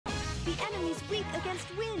The enemy's weak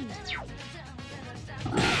against wind. Oh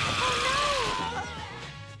no!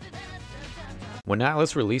 When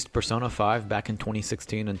Atlus released Persona 5 back in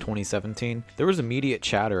 2016 and 2017, there was immediate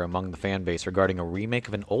chatter among the fanbase regarding a remake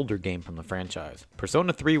of an older game from the franchise.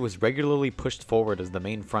 Persona 3 was regularly pushed forward as the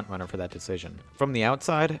main frontrunner for that decision. From the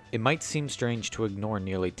outside, it might seem strange to ignore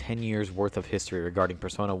nearly 10 years worth of history regarding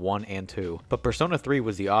Persona 1 and 2, but Persona 3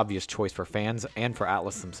 was the obvious choice for fans and for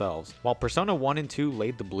Atlus themselves. While Persona 1 and 2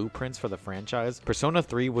 laid the blueprints for the franchise, Persona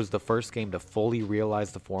 3 was the first game to fully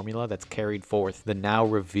realize the formula that's carried forth the now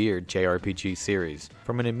revered JRPG series.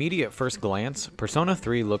 From an immediate first glance, Persona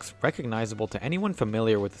 3 looks recognizable to anyone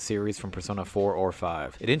familiar with the series from Persona 4 or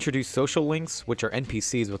 5. It introduced social links, which are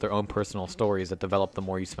NPCs with their own personal stories that develop the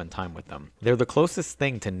more you spend time with them. They're the closest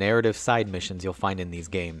thing to narrative side missions you'll find in these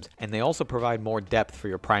games, and they also provide more depth for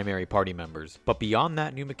your primary party members. But beyond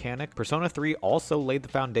that new mechanic, Persona 3 also laid the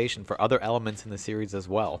foundation for other elements in the series as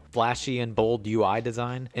well. Flashy and bold UI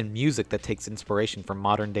design, and music that takes inspiration from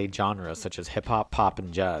modern day genres such as hip-hop, pop,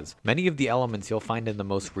 and jazz. Many of the elements you'll find in the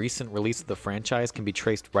most recent release of the franchise can be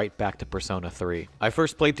traced right back to Persona 3. I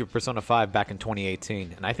first played through Persona 5 back in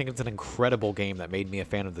 2018, and I think it's an incredible game that made me a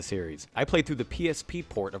fan of the series. I played through the PSP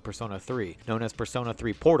port of Persona 3, known as Persona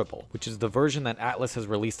 3 Portable, which is the version that Atlus has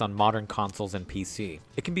released on modern consoles and PC.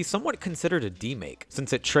 It can be somewhat considered a demake,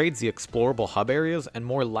 since it trades the explorable hub areas and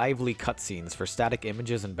more lively cutscenes for static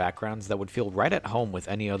images and backgrounds that would feel right at home with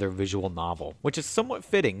any other visual novel, which is somewhat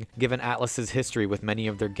fitting given Atlus's history with many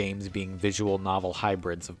of their games being visual novel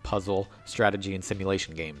hybrids of puzzle, strategy, and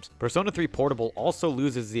simulation games. Persona 3 Portable also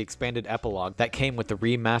loses the expanded epilogue that came with the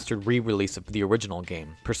remastered re-release of the original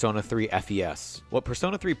game, Persona 3 FES. What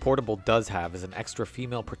Persona 3 Portable does have is an extra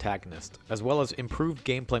female protagonist, as well as improved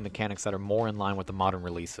gameplay mechanics that are more in line with the modern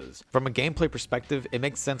releases. From a gameplay perspective, it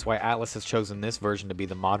makes sense why Atlus has chosen this version to be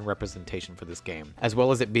the modern representation for this game, as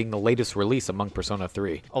well as it being the latest release among Persona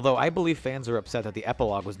 3. Although I believe fans are upset that the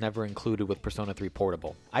epilogue was never included with Persona 3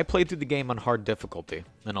 Portable. I played through the game on hard difficulty,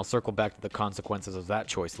 and I'll circle back to the consequences of that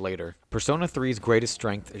choice later. Persona 3's greatest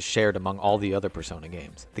strength is shared among all the other Persona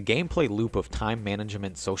games. The gameplay loop of time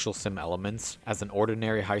management social sim elements as an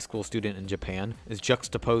ordinary high school student in Japan is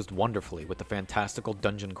juxtaposed wonderfully with the fantastical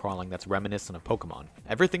dungeon crawling that's reminiscent of Pokemon.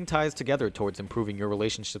 Everything ties together towards improving your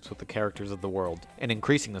relationships with the characters of the world and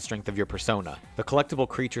increasing the strength of your persona, the collectible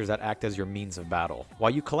creatures that act as your means of battle.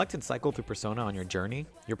 While you collect and cycle through Persona on your journey,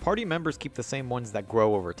 your party members keep the same ones that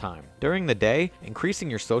grow over time. During the day, increasing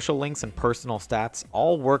your social links and personal stats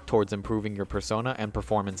all work towards improving your persona and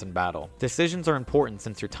performance in battle. Decisions are important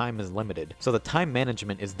since your time is limited, so the time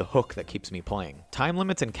management is the hook that keeps me playing. Time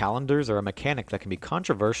limits and calendars are a mechanic that can be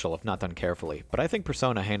controversial if not done carefully, but I think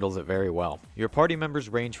Persona handles it very well. Your party members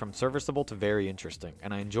range from serviceable to very interesting,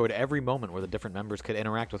 and I enjoyed every moment where the different members could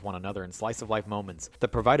interact with one another in slice-of-life moments that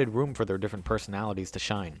provided room for their different personalities to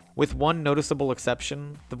shine. With one noticeable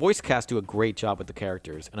exception, the voice cast do a great job with the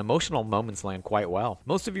characters, and emotional moments land quite well.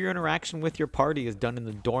 Most of your interaction with your party is done in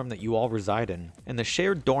the dorm that you all reside in, and the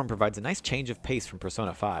shared dorm provides a nice change of pace from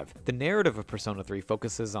Persona 5. The narrative of Persona 3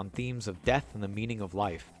 focuses on themes of death and the meaning of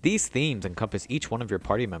life. These themes encompass each one of your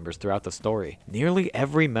party members throughout the story. Nearly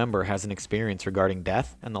every member has an experience regarding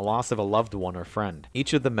death and the loss of a loved one or friend.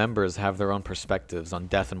 Each of the members have their own perspectives on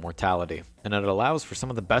death and mortality, and it allows for some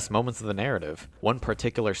of the best moments of the narrative. One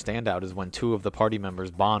particular standout is when two of the party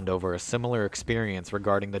members bond over a similar experience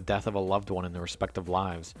regarding the death of a loved one in their respective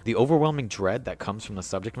lives. The overwhelming dread that comes from the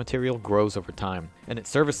subject material grows over time, and it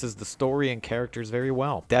services the story and characters very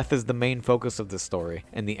well. Death is the main focus of this story,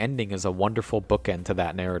 and the ending is a wonderful bookend to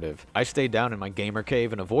that narrative. I stay down in my gamer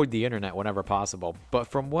cave and avoid the internet whenever possible, but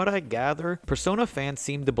from what I gather, Persona fans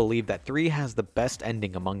seem to believe that 3 has the best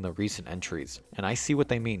ending among the recent entries, and I see what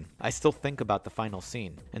they mean. I still think about the final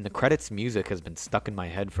scene, and the credits music has been stuck in my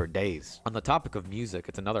head for days. On the topic of music,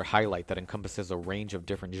 it's another highlight that encompasses a range of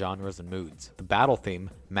different genres and moods. The battle theme,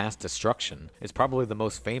 Mass Destruction, is probably the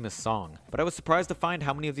most famous song, but I was surprised to find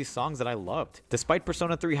how many of these songs that I loved. Despite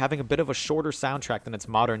Persona 3 having a bit of a shorter soundtrack than its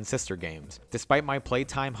modern sister games, despite my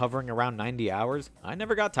playtime hovering around 90 hours, I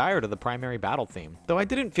never got tired of the primary battle theme, though I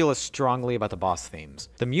didn't feel as strongly about the boss themes.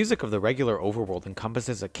 The music of the regular overworld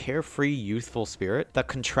encompasses a carefree, youthful spirit that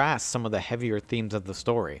contrasts some of the heavier themes of the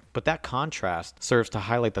story, but that contrast serves to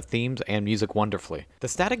highlight the themes and music wonderfully. The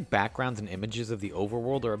static backgrounds and images of the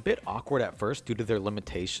overworld are a bit awkward at first due to their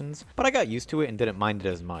limitations, but I got used to it and didn't mind it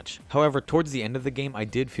as much. However, towards the end of the game, I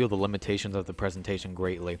did feel the limitations of the presentation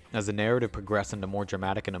greatly, as the narrative progressed into more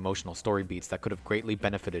dramatic and emotional story beats that could have greatly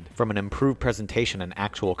benefited from an improved presentation and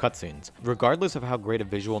actual cutscenes. Regardless of how great a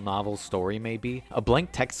visual novel's story may be, a blank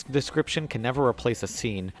text description can never replace a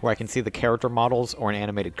scene where I can see the character models or an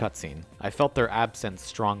animated cutscene. I felt their absence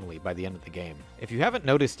strongly by the end of the game. If you haven't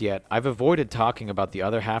noticed yet, I've avoided talking about the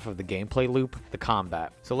other half of the gameplay loop, the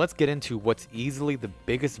combat. So let's get into what's easily the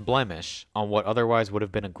biggest blemish on what otherwise would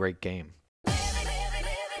have been a great game.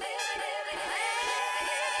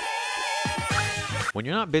 When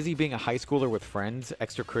you're not busy being a high schooler with friends,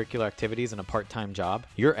 extracurricular activities, and a part-time job,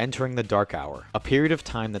 you're entering the dark hour, a period of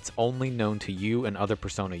time that's only known to you and other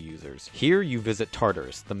Persona users. Here, you visit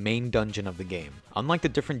Tartarus, the main dungeon of the game. Unlike the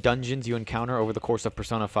different dungeons you encounter over the course of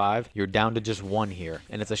Persona 5, you're down to just one here,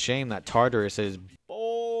 and it's a shame that Tartarus is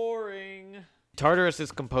boring. Tartarus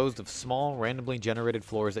is composed of small, randomly generated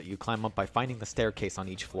floors that you climb up by finding the staircase on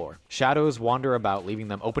each floor. Shadows wander about, leaving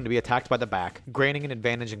them open to be attacked by the back, granting an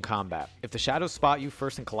advantage in combat. If the shadows spot you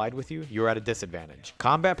first and collide with you, you're at a disadvantage.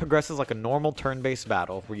 Combat progresses like a normal turn-based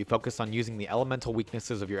battle, where you focus on using the elemental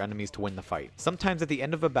weaknesses of your enemies to win the fight. Sometimes at the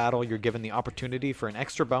end of a battle, you're given the opportunity for an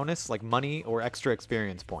extra bonus, like money or extra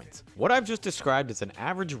experience points. What I've just described is an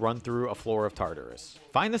average run-through a floor of Tartarus.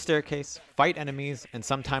 Find the staircase, fight enemies, and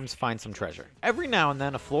sometimes find some treasure. Every now and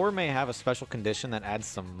then, a floor may have a special condition that adds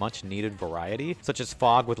some much-needed variety, such as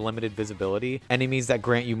fog with limited visibility, enemies that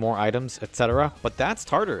grant you more items, etc. But that's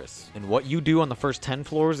Tartarus, and what you do on the first 10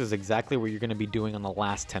 floors is exactly what you're going to be doing on the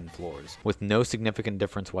last 10 floors, with no significant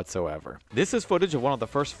difference whatsoever. This is footage of one of the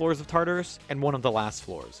first floors of Tartarus and one of the last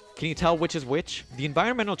floors. Can you tell which is which? The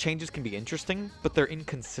environmental changes can be interesting, but they're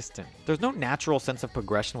inconsistent. There's no natural sense of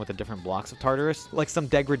progression with the different blocks of Tartarus, like some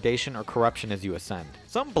degradation or corruption as you ascend.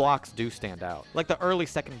 Some blocks do stand out, like the early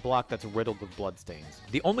second block that's riddled with bloodstains.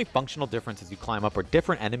 The only functional difference as you climb up are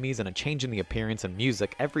different enemies and a change in the appearance and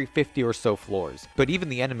music every 50 or so floors, but even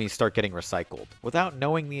the enemies start getting recycled. Without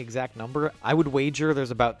knowing the exact number, I would wager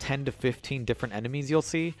there's about 10 to 15 different enemies you'll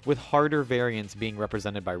see, with harder variants being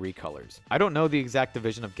represented by recolors. I don't know the exact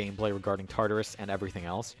division of gameplay regarding Tartarus and everything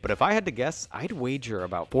else, but if I had to guess, I'd wager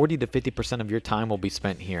about 40 to 50% of your time will be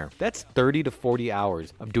spent here. That's 30 to 40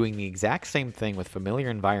 hours of doing the exact same thing with familiar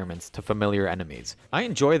environments to familiar enemies. I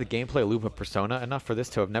enjoy the gameplay loop of Persona enough for this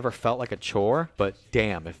to have never felt like a chore, but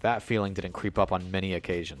damn if that feeling didn't creep up on many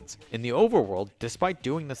occasions. In the overworld, despite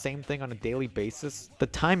doing the same thing on a daily basis, the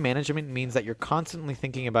time management means that you're constantly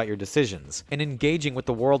thinking about your decisions and engaging with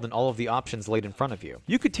the world and all of the options laid in front of you.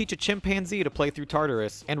 You could teach a chimpanzee to play through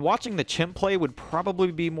Tartarus, and watching the chimp play would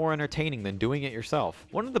probably be more entertaining than doing it yourself.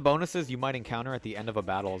 One of the bonuses you might encounter at the end of a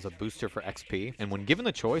battle is a booster for XP, and when given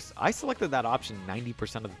the choice, I selected that option 90%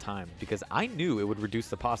 of the time because I knew it would reduce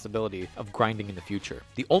the possibility of grinding in the future.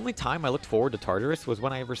 The only time I looked forward to Tartarus was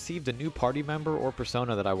when I received a new party member or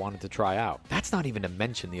persona that I wanted to try out. That's not even to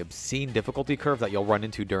mention the obscene difficulty curve that you'll run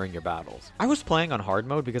into during your battles. I was playing on hard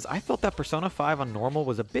mode because I felt that Persona 5 on normal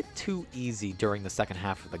was a bit too easy during the second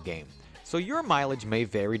half of the game. So your mileage may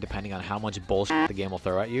vary depending on how much bullshit the game will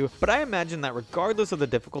throw at you, but I imagine that regardless of the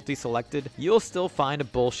difficulty selected, you'll still find a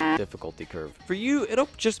bullshit difficulty curve. For you, it'll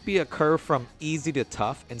just be a curve from easy to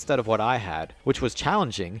tough instead of what I had, which was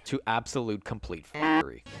challenging to absolute complete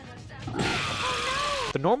fuckery.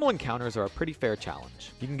 The normal encounters are a pretty fair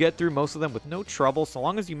challenge. You can get through most of them with no trouble so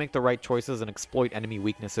long as you make the right choices and exploit enemy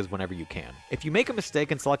weaknesses whenever you can. If you make a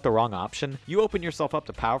mistake and select the wrong option, you open yourself up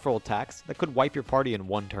to powerful attacks that could wipe your party in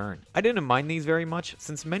one turn. I didn't mind these very much,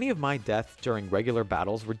 since many of my deaths during regular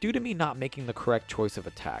battles were due to me not making the correct choice of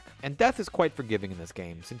attack. And death is quite forgiving in this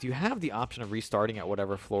game, since you have the option of restarting at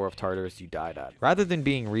whatever floor of Tartarus you died at, rather than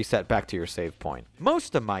being reset back to your save point.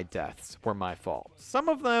 Most of my deaths were my fault. Some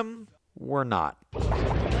of them were not. We need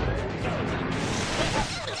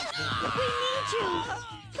you!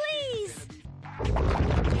 Please!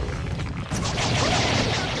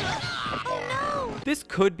 Oh no! This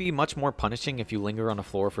could be much more punishing if you linger on a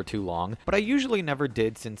floor for too long, but I usually never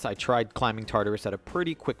did since I tried climbing Tartarus at a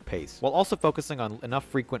pretty quick pace, while also focusing on enough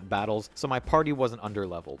frequent battles so my party wasn't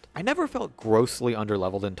underleveled. I never felt grossly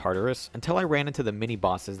underleveled in Tartarus until I ran into the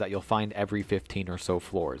mini-bosses that you'll find every 15 or so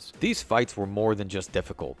floors. These fights were more than just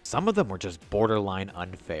difficult. Some of them were just borderline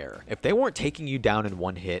unfair. If they weren't taking you down in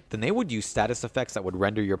one hit, then they would use status effects that would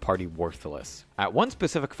render your party worthless. At one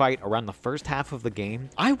specific fight around the first half of the game,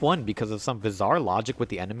 I won because of some bizarre logic logic with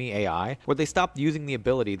the enemy AI, where they stopped using the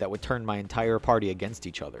ability that would turn my entire party against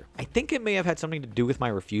each other. I think it may have had something to do with my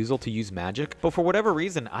refusal to use magic, but for whatever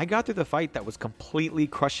reason, I got through the fight that was completely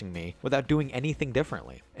crushing me without doing anything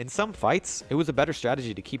differently. In some fights, it was a better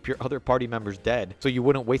strategy to keep your other party members dead so you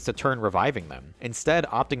wouldn't waste a turn reviving them, instead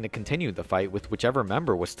opting to continue the fight with whichever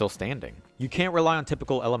member was still standing. You can't rely on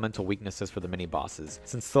typical elemental weaknesses for the mini-bosses,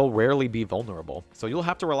 since they'll rarely be vulnerable, so you'll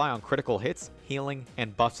have to rely on critical hits, healing,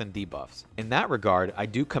 and buffs and debuffs. In that regard, I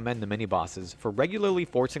do commend the mini-bosses for regularly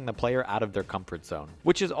forcing the player out of their comfort zone,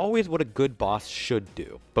 which is always what a good boss should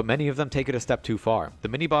do, but many of them take it a step too far. The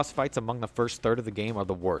mini-boss fights among the first third of the game are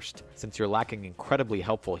the worst, since you're lacking incredibly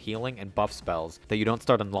helpful healing and buff spells that you don't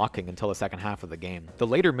start unlocking until the second half of the game. The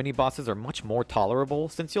later mini-bosses are much more tolerable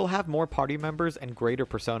since you'll have more party members and greater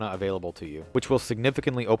persona available to you, which will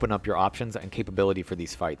significantly open up your options and capability for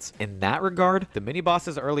these fights. In that regard, the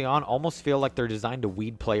mini-bosses early on almost feel like they're designed to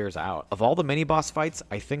weed players out. Of all the mini-boss fights,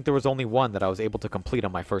 I think there was only one that I was able to complete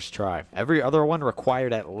on my first try. Every other one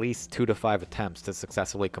required at least 2 to 5 attempts to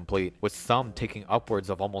successfully complete, with some taking upwards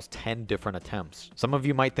of almost 10 different attempts. Some of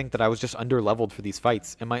you might think that I was just under-leveled for these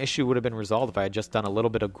fights, and my issue would have been resolved if I had just done a little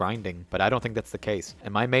bit of grinding, but I don't think that's the case,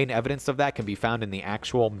 and my main evidence of that can be found in the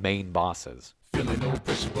actual main bosses.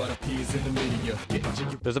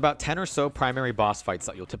 There's about 10 or so primary boss fights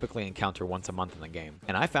that you'll typically encounter once a month in the game,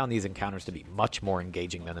 and I found these encounters to be much more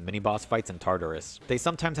engaging than the mini-boss fights in Tartarus. They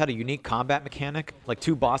sometimes had a unique combat mechanic, like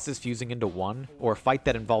 2 bosses fusing into one, or a fight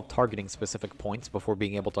that involved targeting specific points before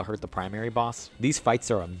being able to hurt the primary boss. These fights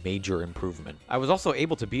are a major improvement. I was also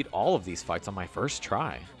able to beat all of these fights on my first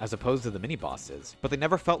try, as opposed to the mini-bosses, but they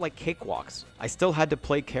never felt like cakewalks. I still had to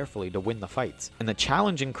play carefully to win the fights, and the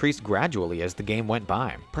challenge increased gradually as the game went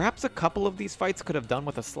by. Perhaps a couple of these fights could have done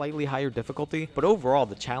with a slightly higher difficulty, but overall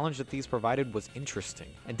the challenge that these provided was interesting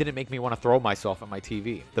and didn't make me want to throw myself at my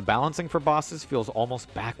TV. The balancing for bosses feels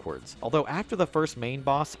almost backwards, although after the first main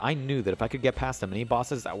boss, I knew that if I could get past the mini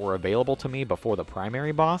bosses that were available to me before the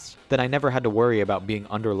primary boss, then I never had to worry about being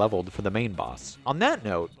under-leveled for the main boss. On that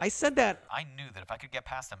note, I said that I knew that if I could get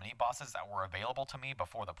past the mini bosses that were available to me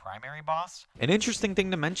before the primary boss. An interesting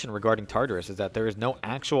thing to mention regarding Tartarus is that there is no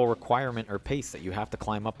actual requirement or pace that you have to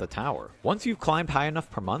climb up the tower. Once you've climbed high enough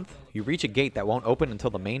per month, you reach a gate that won't open until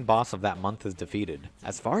the main boss of that month is defeated.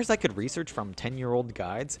 As far as I could research from 10-year-old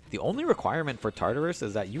guides, the only requirement for Tartarus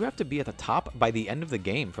is that you have to be at the top by the end of the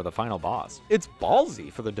game for the final boss. It's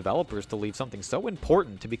ballsy for the developers to leave something so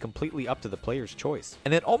important to be completely up to the player's choice,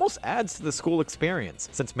 and it almost adds to the school experience,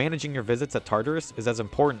 since managing your visits at Tartarus is as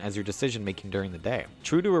important as your decision making during the day.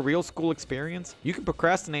 True to a real school experience, you can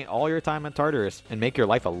procrastinate all your time at Tartarus and make your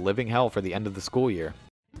life a living hell for the end of the school year.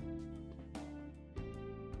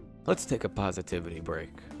 Let's take a positivity break.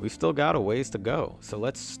 We've still got a ways to go, so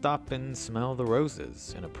let's stop and smell the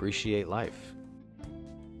roses and appreciate life.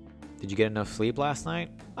 Did you get enough sleep last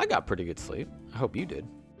night? I got pretty good sleep. I hope you did.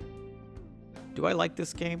 Do I like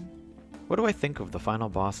this game? What do I think of the final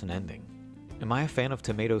boss and ending? Am I a fan of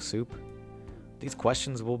tomato soup? These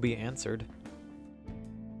questions will be answered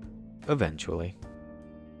eventually.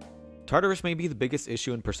 Tartarus may be the biggest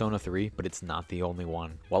issue in Persona 3, but it's not the only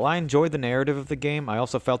one. While I enjoyed the narrative of the game, I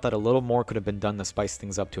also felt that a little more could have been done to spice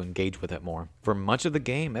things up to engage with it more. For much of the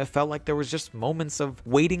game, it felt like there was just moments of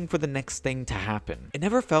waiting for the next thing to happen. It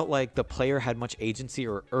never felt like the player had much agency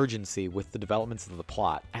or urgency with the developments of the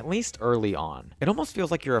plot, at least early on. It almost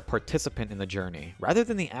feels like you're a participant in the journey, rather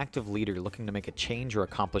than the active leader looking to make a change or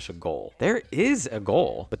accomplish a goal. There is a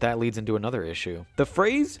goal, but that leads into another issue. The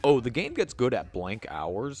phrase, "oh, the game gets good at blank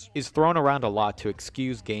hours," is thrown around a lot to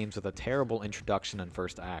excuse games with a terrible introduction and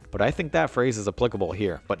first act, but I think that phrase is applicable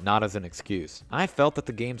here, but not as an excuse. I felt that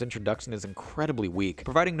the game's introduction is incredibly weak,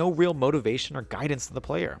 providing no real motivation or guidance to the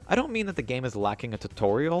player. I don't mean that the game is lacking a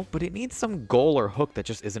tutorial, but it needs some goal or hook that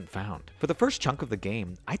just isn't found. For the first chunk of the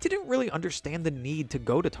game, I didn't really understand the need to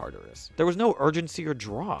go to Tartarus. There was no urgency or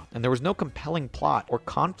draw, and there was no compelling plot or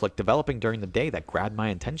conflict developing during the day that grabbed my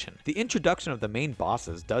attention. The introduction of the main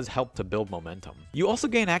bosses does help to build momentum. You also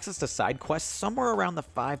gain access to side quests somewhere around the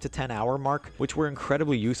 5 to 10 hour mark, which were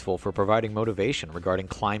incredibly useful for providing motivation regarding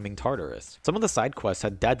climbing Tartarus. Some of the side quests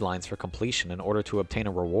had deadlines for completion in order to obtain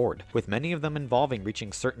a reward, with many of them involving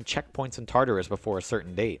reaching certain checkpoints in Tartarus before a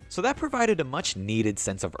certain date. So that provided a much needed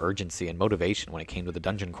sense of urgency and motivation when it came to the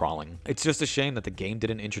dungeon crawling. It's just a shame that the game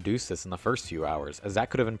didn't introduce this in the first few hours, as that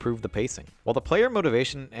could have improved the pacing. While the player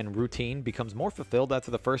motivation and routine becomes more fulfilled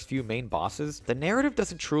after the first few main bosses, the narrative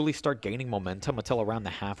doesn't truly start gaining momentum until around the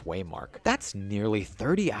halfway halfway mark. That's nearly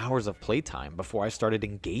 30 hours of playtime before I started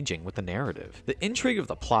engaging with the narrative. The intrigue of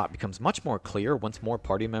the plot becomes much more clear once more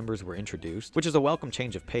party members were introduced, which is a welcome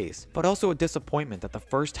change of pace, but also a disappointment that the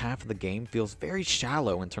first half of the game feels very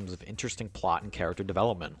shallow in terms of interesting plot and character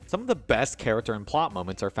development. Some of the best character and plot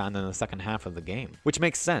moments are found in the second half of the game, which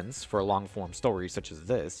makes sense for a long-form story such as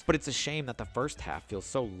this, but it's a shame that the first half feels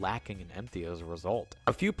so lacking and empty as a result.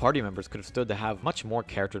 A few party members could have stood to have much more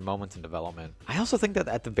character moments in development. I also think that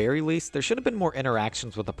at the very least, there should have been more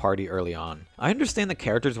interactions with the party early on. I understand the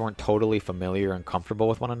characters weren't totally familiar and comfortable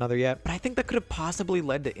with one another yet, but I think that could have possibly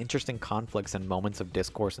led to interesting conflicts and moments of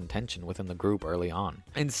discourse and tension within the group early on.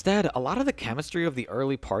 Instead, a lot of the chemistry of the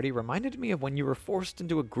early party reminded me of when you were forced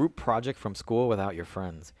into a group project from school without your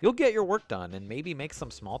friends. You'll get your work done and maybe make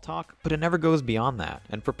some small talk, but it never goes beyond that.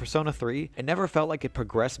 And for Persona 3, it never felt like it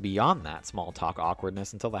progressed beyond that small talk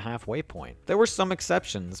awkwardness until the halfway point. There were some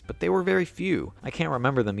exceptions, but they were very few. I can't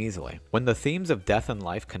remember them easily. When the themes of death and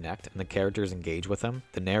life connect and the characters engage with them,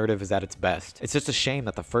 the narrative is at its best. It's just a shame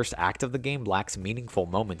that the first act of the game lacks meaningful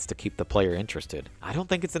moments to keep the player interested. I don't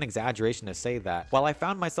think it's an exaggeration to say that, while I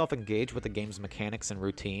found myself engaged with the game's mechanics and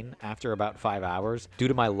routine after about 5 hours due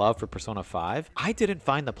to my love for Persona 5, I didn't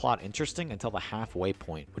find the plot interesting until the halfway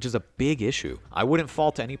point, which is a big issue. I wouldn't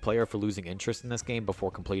fault any player for losing interest in this game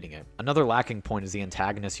before completing it. Another lacking point is the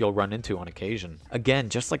antagonist you'll run into on occasion. Again,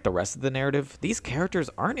 just like the rest of the narrative, these characters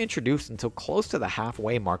aren't introduced until close to the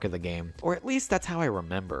halfway mark of the game, or at least that's how I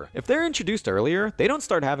remember. If they're introduced earlier, they don't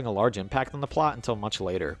start having a large impact on the plot until much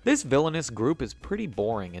later. This villainous group is pretty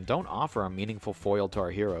boring and don't offer a meaningful foil to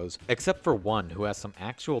our heroes, except for one who has some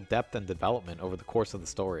actual depth and development over the course of the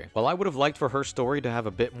story. While I would have liked for her story to have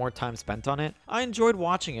a bit more time spent on it, I enjoyed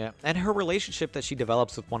watching it and her relationship that she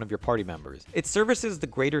develops with one of your party members. It services the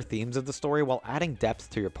greater themes of the story while adding depth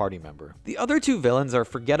to your party member. The other two villains are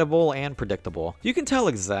forgettable and predictable. You can tell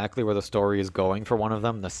exactly where the story is going for one of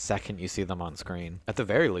them the second you see them on screen. At the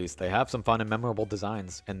very least, they have some fun and memorable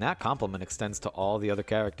designs, and that compliment extends to all the other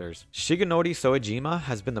characters. Shigenori Soejima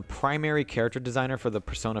has been the primary character designer for the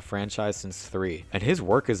Persona franchise since 3, and his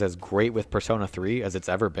work is as great with Persona 3 as it's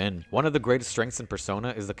ever been. One of the greatest strengths in Persona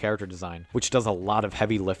is the character design, which does a lot of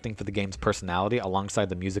heavy lifting for the game's personality alongside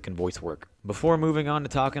the music and voice work. Before moving on to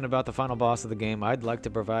talking about the final boss of the game, I'd like to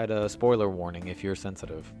provide a spoiler warning if you're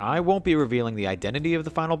sensitive. I won't be revealing the identity of the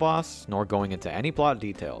final boss, nor going into any plot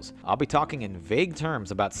details. I'll be talking in vague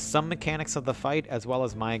terms about some mechanics of the fight as well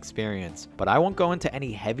as my experience, but I won't go into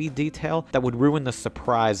any heavy detail that would ruin the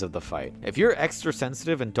surprise of the fight. If you're extra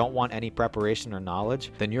sensitive and don't want any preparation or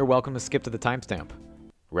knowledge, then you're welcome to skip to the timestamp.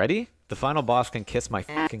 Ready? The final boss can kiss my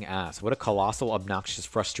fucking ass. What a colossal, obnoxious,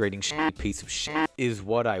 frustrating, shitty piece of shit is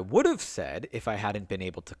what I would have said if I hadn't been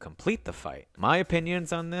able to complete the fight. My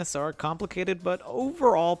opinions on this are complicated, but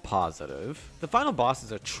overall positive. The final boss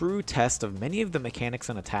is a true test of many of the mechanics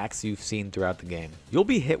and attacks you've seen throughout the game. You'll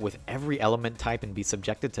be hit with every element type and be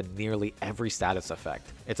subjected to nearly every status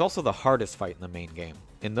effect. It's also the hardest fight in the main game.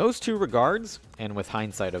 In those two regards, and with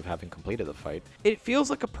hindsight of having completed the fight, it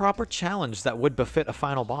feels like a proper challenge that would befit a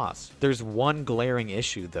final boss. There's one glaring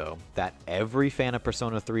issue though, that every fan of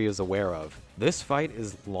Persona 3 is aware of. This fight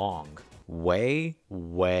is long. Way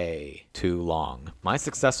too long. My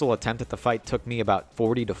successful attempt at the fight took me about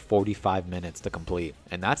 40 to 45 minutes to complete,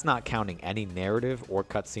 and that's not counting any narrative or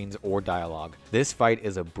cutscenes or dialogue. This fight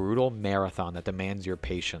is a brutal marathon that demands your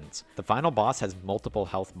patience. The final boss has multiple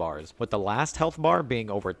health bars, with the last health bar being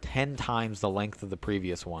over 10 times the length of the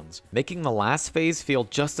previous ones, making the last phase feel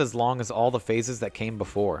just as long as all the phases that came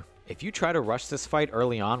before. If you try to rush this fight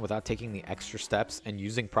early on without taking the extra steps and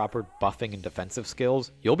using proper buffing and defensive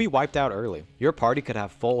skills, you'll be wiped out early. Your party could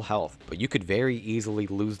have full health, but you could very easily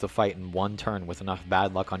lose the fight in one turn with enough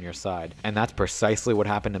bad luck on your side, and that's precisely what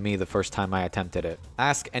happened to me the first time I attempted it.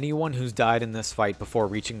 Ask anyone who's died in this fight before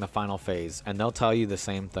reaching the final phase, and they'll tell you the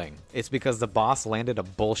same thing. It's because the boss landed a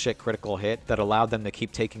bullshit critical hit that allowed them to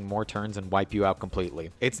keep taking more turns and wipe you out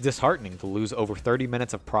completely. It's disheartening to lose over 30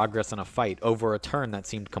 minutes of progress in a fight over a turn that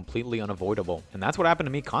seemed completely unavoidable, and that's what happened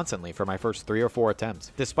to me constantly for my first 3 or 4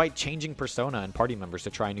 attempts. Despite changing persona and party members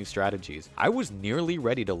to try new strategies, I was nearly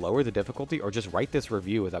ready to lower the difficulty or just write this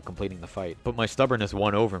review without completing the fight, but my stubbornness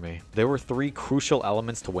won over me. There were 3 crucial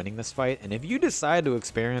elements to winning this fight, and if you decide to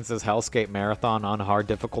experience this Hellscape marathon on hard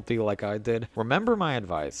difficulty like I did, remember my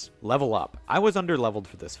advice. Level up. I was underleveled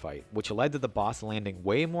for this fight, which led to the boss landing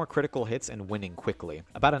way more critical hits and winning quickly.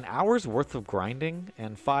 About an hour's worth of grinding,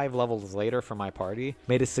 and 5 levels later for my party,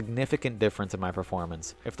 made a significant difference in my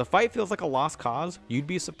performance. If the fight feels like a lost cause, you'd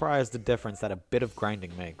be surprised the difference that a bit of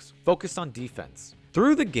grinding makes. Focus on defense.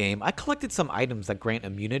 Through the game, I collected some items that grant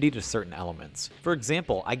immunity to certain elements. For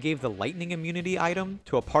example, I gave the lightning immunity item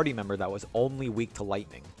to a party member that was only weak to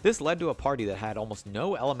lightning. This led to a party that had almost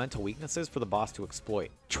no elemental weaknesses for the boss to exploit.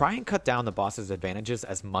 Try and cut down the boss's advantages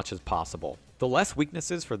as much as possible. The less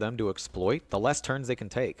weaknesses for them to exploit, the less turns they can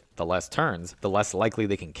take. The less turns, the less likely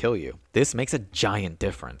they can kill you. This makes a giant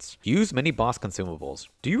difference. Use mini-boss consumables.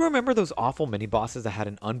 Do you remember those awful mini-bosses that had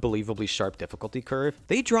an unbelievably sharp difficulty curve?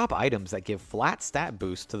 They drop items that give flat stat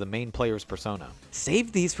boosts to the main player's persona.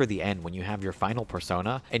 Save these for the end when you have your final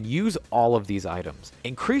persona, and use all of these items.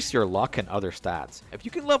 Increase your luck and other stats. If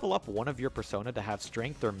you can level up one of your persona to have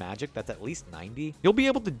strength or magic that's at least 90, you'll be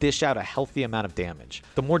able to dish out a healthy amount of damage.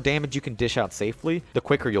 The more damage you can dish out safely, the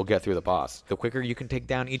quicker you'll get through the boss. The quicker you can take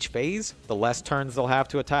down each phase, the less turns they'll have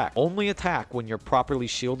to attack. Only attack when you're properly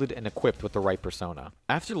shielded and equipped with the right persona.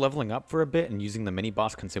 After leveling up for a bit and using the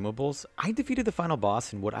mini-boss consumables, I defeated the final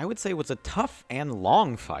boss in what I would say was a tough and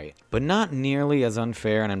long fight, but not nearly as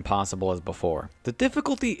unfair and impossible as before. The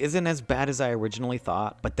difficulty isn't as bad as I originally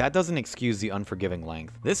thought, but that doesn't excuse the unforgiving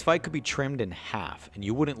length. This fight could be trimmed in half and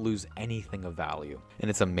you wouldn't lose anything of value, and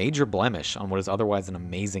it's a major blemish on what is otherwise an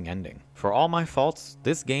amazing ending. For all my faults,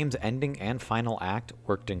 this game's ending and final act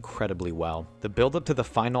worked incredibly well. The build-up to the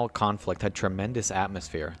final conflict had tremendous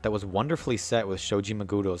atmosphere that was wonderfully set with Shoji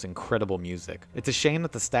Megura's incredible music. It's a shame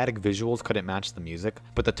that the static visuals couldn't match the music,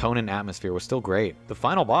 but the tone and atmosphere was still great. The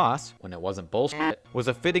final boss, when it wasn't bullshit, was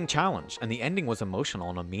a fitting challenge, and the ending was emotional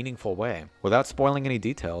in a meaningful way. Without spoiling any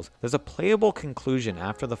details, there's a playable conclusion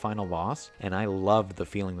after the final boss, and I loved the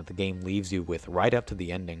feeling that the game leaves you with right up to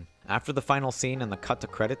the ending. After the final scene and the cut to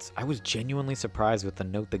credits, I was genuinely surprised with the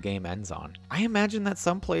note the game ends on. I imagine that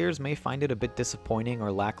some players may find it a bit disappointing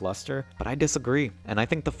or lackluster, but I disagree, and I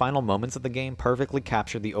think the final moments of the game perfectly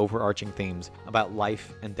capture the overarching themes about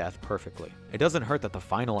life and death perfectly. It doesn't hurt that the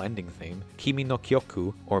final ending theme, Kimi no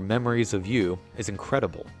Kyoku, or Memories of You, is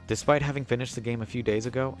incredible. Despite having finished the game a few days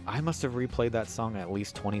ago, I must have replayed that song at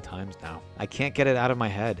least 20 times now. I can't get it out of my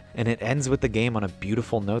head, and it ends with the game on a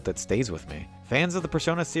beautiful note that stays with me. Fans of the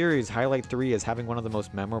Persona series highlight 3 as having one of the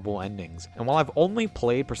most memorable endings, and while I've only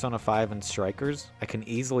played Persona 5 and Strikers, I can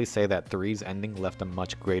easily say that 3's ending left a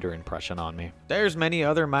much greater impression on me. There's many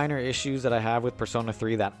other minor issues that I have with Persona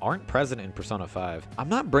 3 that aren't present in Persona 5. I'm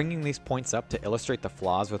not bringing these points up to illustrate the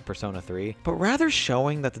flaws with Persona 3, but rather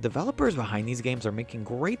showing that the developers behind these games are making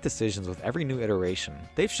great decisions with every new iteration.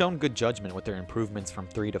 They've shown good judgment with their improvements from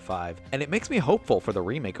 3 to 5, and it makes me hopeful for the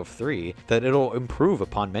remake of 3 that it'll improve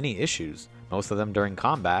upon many issues, most of them during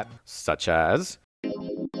combat, such as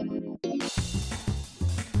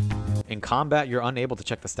in combat, you're unable to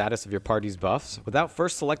check the status of your party's buffs without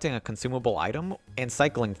first selecting a consumable item and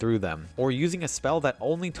cycling through them, or using a spell that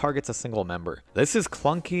only targets a single member. This is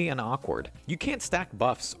clunky and awkward. You can't stack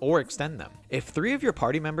buffs or extend them. If 3 of your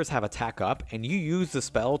party members have attack up and you use the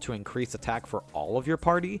spell to increase attack for all of your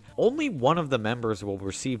party, only one of the members will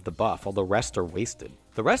receive the buff while the rest are wasted.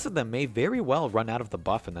 The rest of them may very well run out of the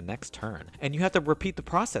buff in the next turn, and you have to repeat the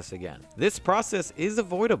process again. This process is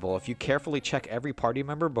avoidable if you carefully check every party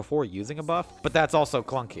member before using a buff, but that's also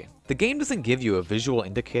clunky. The game doesn't give you a visual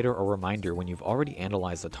indicator or reminder when you've already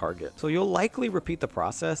analyzed the target, so you'll likely repeat the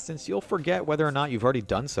process since you'll forget whether or not you've already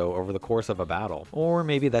done so over the course of a battle. Or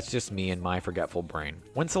maybe that's just me and my forgetful brain.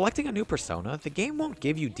 When selecting a new persona, the game won't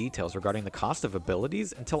give you details regarding the cost of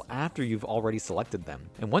abilities until after you've already selected them.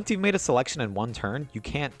 And once you've made a selection in one turn, you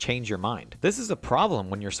can't change your mind. This is a problem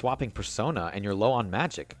when you're swapping persona and you're low on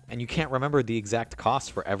magic, and you can't remember the exact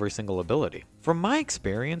cost for every single ability. From my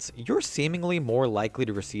experience, you're seemingly more likely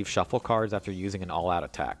to receive shuffle cards after using an all-out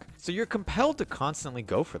attack, so you're compelled to constantly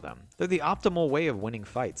go for them. They're the optimal way of winning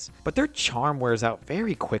fights, but their charm wears out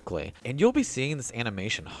very quickly, and you'll be seeing this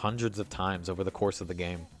animation hundreds of times over the course of the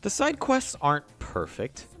game. The side quests aren't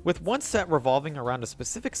perfect, with one set revolving around a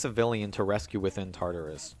specific civilian to rescue within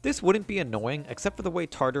Tartarus. This wouldn't be annoying except for the way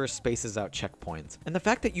Tartarus spaces out checkpoints, and the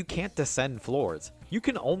fact that you can't descend floors. You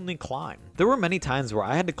can only climb. There were many times where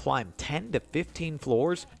I had to climb 10 to 15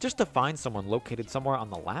 floors just to find someone located somewhere on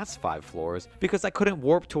the last 5 floors because I couldn't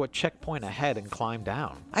warp to a checkpoint ahead and climb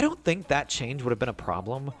down. I don't think that change would have been a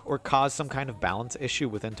problem or caused some kind of balance issue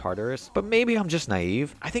within Tartarus, but maybe I'm just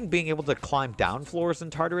naive. I think being able to climb down floors in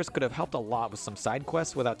Tartarus could have helped a lot with some side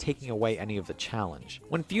quests without taking away any of the challenge.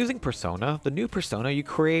 When fusing persona, the new persona you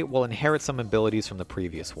create will inherit some abilities from the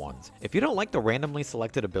previous ones. If you don't like the randomly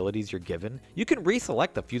selected abilities you're given, you can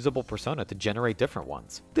reselect the fusible persona to generate different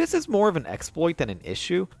ones. This is more of an exploit than an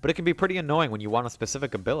issue, but it can be pretty annoying when you want a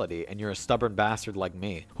specific ability and you're a stubborn bastard like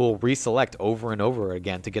me, who will reselect over and over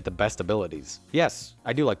again to get the best abilities. Yes,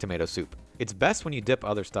 I do like tomato soup. It's best when you dip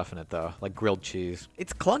other stuff in it though, like grilled cheese.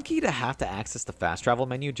 It's clunky to have to access the fast travel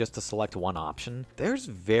menu just to select one option. There's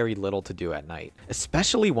very little to do at night,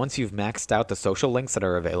 especially once you've maxed out the social links that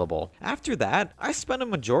are available. After that, I spend a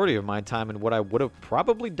majority of my time in what I would have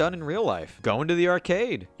probably done in real life. Going to the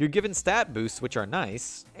arcade. You're given stat boosts, which are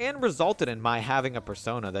nice, and resulted in my having a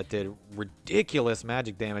persona that did ridiculous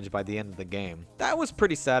magic damage by the end of the game. That was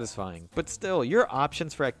pretty satisfying, but still, your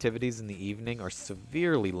options for activities in the evening are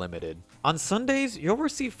severely limited. On Sundays, you'll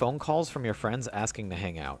receive phone calls from your friends asking to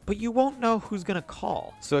hang out, but you won't know who's gonna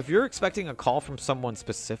call. So if you're expecting a call from someone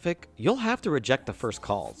specific, you'll have to reject the first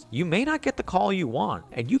calls. You may not get the call you want,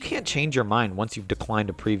 and you can't change your mind once you've declined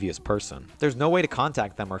a previous person. There's no way to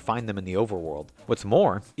contact them or find them in the overworld. What's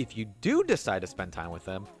more, if you do decide to spend time with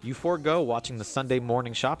them, you forego watching the Sunday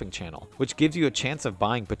morning shopping channel, which gives you a chance of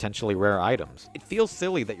buying potentially rare items. It feels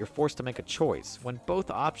silly that you're forced to make a choice when both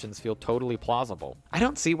options feel totally plausible. I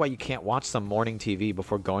don't see why you can't watch some morning TV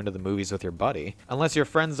before going to the movies with your buddy, unless your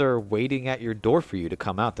friends are waiting at your door for you to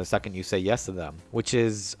come out the second you say yes to them, which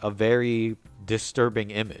is a very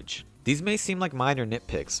disturbing image. These may seem like minor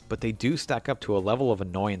nitpicks, but they do stack up to a level of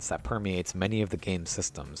annoyance that permeates many of the game's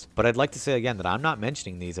systems. But I'd like to say again that I'm not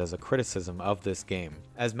mentioning these as a criticism of this game,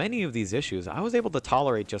 as many of these issues I was able to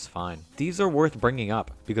tolerate just fine. These are worth bringing up,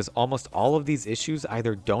 because almost all of these issues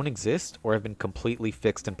either don't exist or have been completely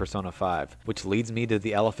fixed in Persona 5, which leads me to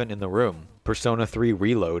the elephant in the room, Persona 3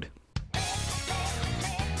 Reload.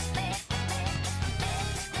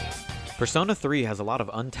 Persona 3 has a lot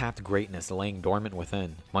of untapped greatness laying dormant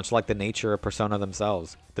within, much like the nature of Persona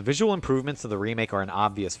themselves. The visual improvements of the remake are an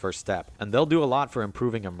obvious first step, and they'll do a lot for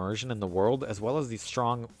improving immersion in the world as well as the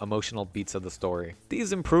strong emotional beats of the story.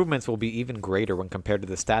 These improvements will be even greater when compared to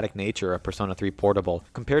the static nature of Persona 3 Portable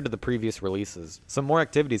compared to the previous releases. Some more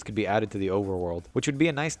activities could be added to the overworld, which would be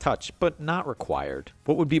a nice touch, but not required.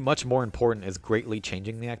 What would be much more important is greatly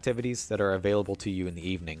changing the activities that are available to you in the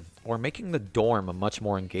evening, or making the dorm a much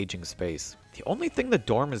more engaging space. The only thing the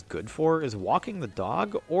dorm is good for is walking the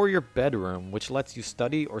dog or your bedroom, which lets you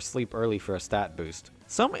study or sleep early for a stat boost.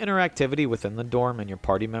 Some interactivity within the dorm and your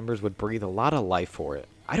party members would breathe a lot of life for it.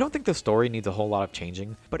 I don't think the story needs a whole lot of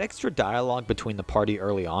changing, but extra dialogue between the party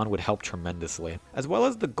early on would help tremendously, as well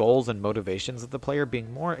as the goals and motivations of the player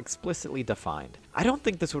being more explicitly defined. I don't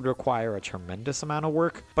think this would require a tremendous amount of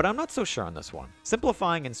work, but I'm not so sure on this one.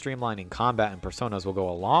 Simplifying and streamlining combat and personas will go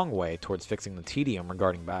a long way towards fixing the tedium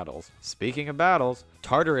regarding battles. Speaking of battles,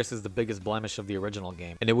 Tartarus is the biggest blemish of the original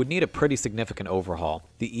game, and it would need a pretty significant overhaul.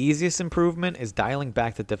 The easiest improvement is dialing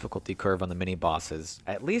back the difficulty curve on the mini-bosses,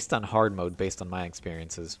 at least on hard mode based on my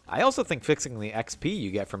experiences. I also think fixing the XP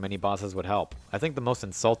you get from mini-bosses would help. I think the most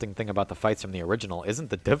insulting thing about the fights from the original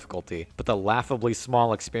isn't the difficulty, but the laughably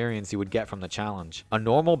small experience you would get from the challenge. A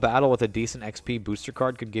normal battle with a decent XP booster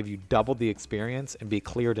card could give you double the experience and be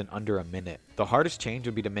cleared in under a minute. The hardest change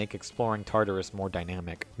would be to make exploring Tartarus more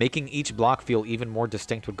dynamic. Making each block feel even more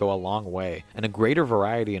distinct would go a long way, and a greater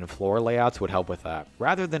variety in floor layouts would help with that,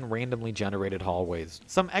 rather than randomly generated hallways.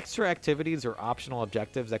 Some extra activities or optional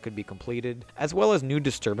objectives that could be completed, as well as new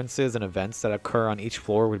disturbances and events that occur on each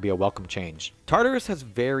floor would be a welcome change. Tartarus has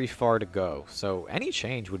very far to go, so any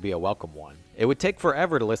change would be a welcome one. It would take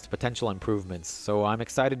forever to list potential improvements, so I'm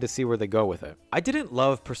excited to see where they go with it. I didn't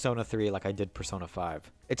love Persona 3 like I did Persona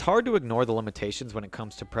 5. It's hard to ignore the limitations when it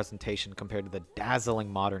comes to presentation compared to the dazzling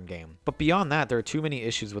modern game. But beyond that, there are too many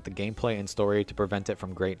issues with the gameplay and story to prevent it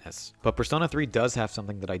from greatness. But Persona 3 does have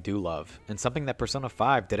something that I do love, and something that Persona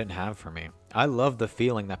 5 didn't have for me. I love the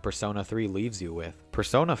feeling that Persona 3 leaves you with.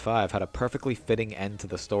 Persona 5 had a perfectly fitting end to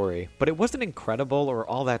the story, but it wasn't incredible or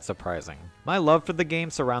all that surprising. My love for the game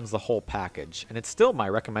surrounds the whole package, and it's still my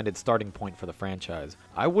recommended starting point for the franchise.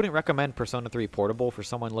 I wouldn't recommend Persona 3 Portable for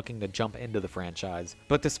someone looking to jump into the franchise,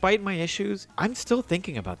 but despite my issues, I'm still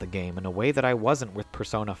thinking about the game in a way that I wasn't with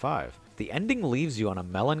Persona 5. The ending leaves you on a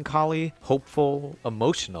melancholy, hopeful,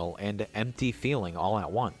 emotional, and empty feeling all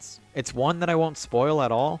at once. It's one that I won't spoil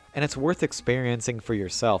at all, and it's worth experiencing for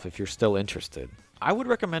yourself if you're still interested. I would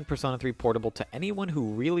recommend Persona 3 Portable to anyone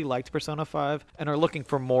who really liked Persona 5 and are looking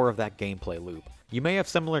for more of that gameplay loop. You may have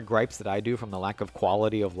similar gripes that I do from the lack of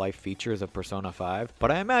quality of life features of Persona 5,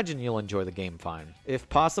 but I imagine you'll enjoy the game fine. If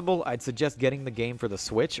possible, I'd suggest getting the game for the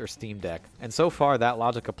Switch or Steam Deck, and so far that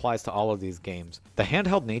logic applies to all of these games. The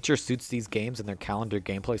handheld nature suits these games and their calendar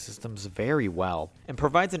gameplay systems very well, and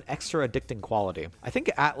provides an extra addicting quality. I think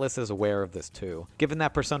Atlus is aware of this too, given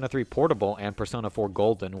that Persona 3 Portable and Persona 4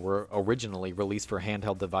 Golden were originally released for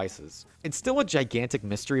handheld devices. It's still a gigantic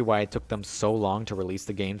mystery why it took them so long to release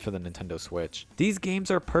the game for the Nintendo Switch. These games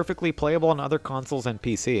are perfectly playable on other consoles and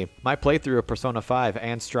PC. My playthrough of Persona 5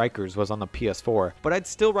 and Strikers was on the PS4, but I'd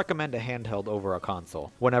still recommend a handheld over a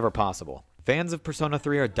console, whenever possible. Fans of Persona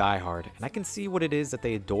 3 are diehard, and I can see what it is that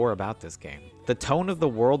they adore about this game. The tone of the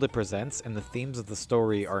world it presents and the themes of the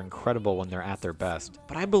story are incredible when they're at their best,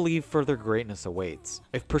 but I believe further greatness awaits.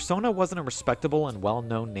 If Persona wasn't a respectable and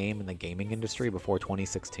well-known name in the gaming industry before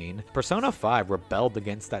 2016, Persona 5 rebelled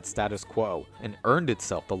against that status quo and earned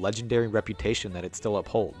itself the legendary reputation that it still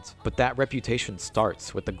upholds. But that reputation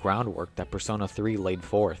starts with the groundwork that Persona 3 laid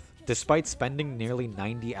forth. Despite spending nearly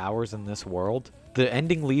 90 hours in this world, the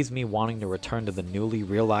ending leaves me wanting to return to the newly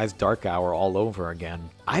realized Dark Hour all over again.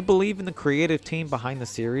 I believe in the creative team behind the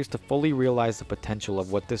series to fully realize the potential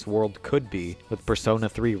of what this world could be with Persona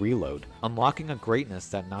 3 Reload, unlocking a greatness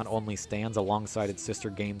that not only stands alongside its sister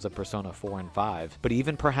games of Persona 4 and 5, but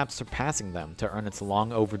even perhaps surpassing them to earn its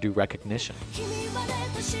long overdue recognition.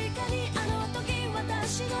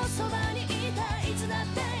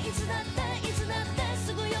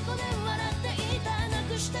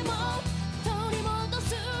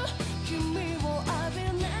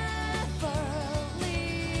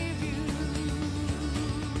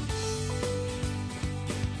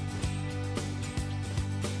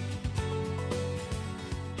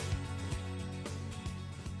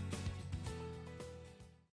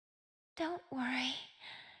 Don't worry.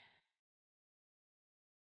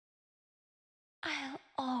 I'll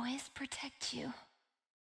always protect you.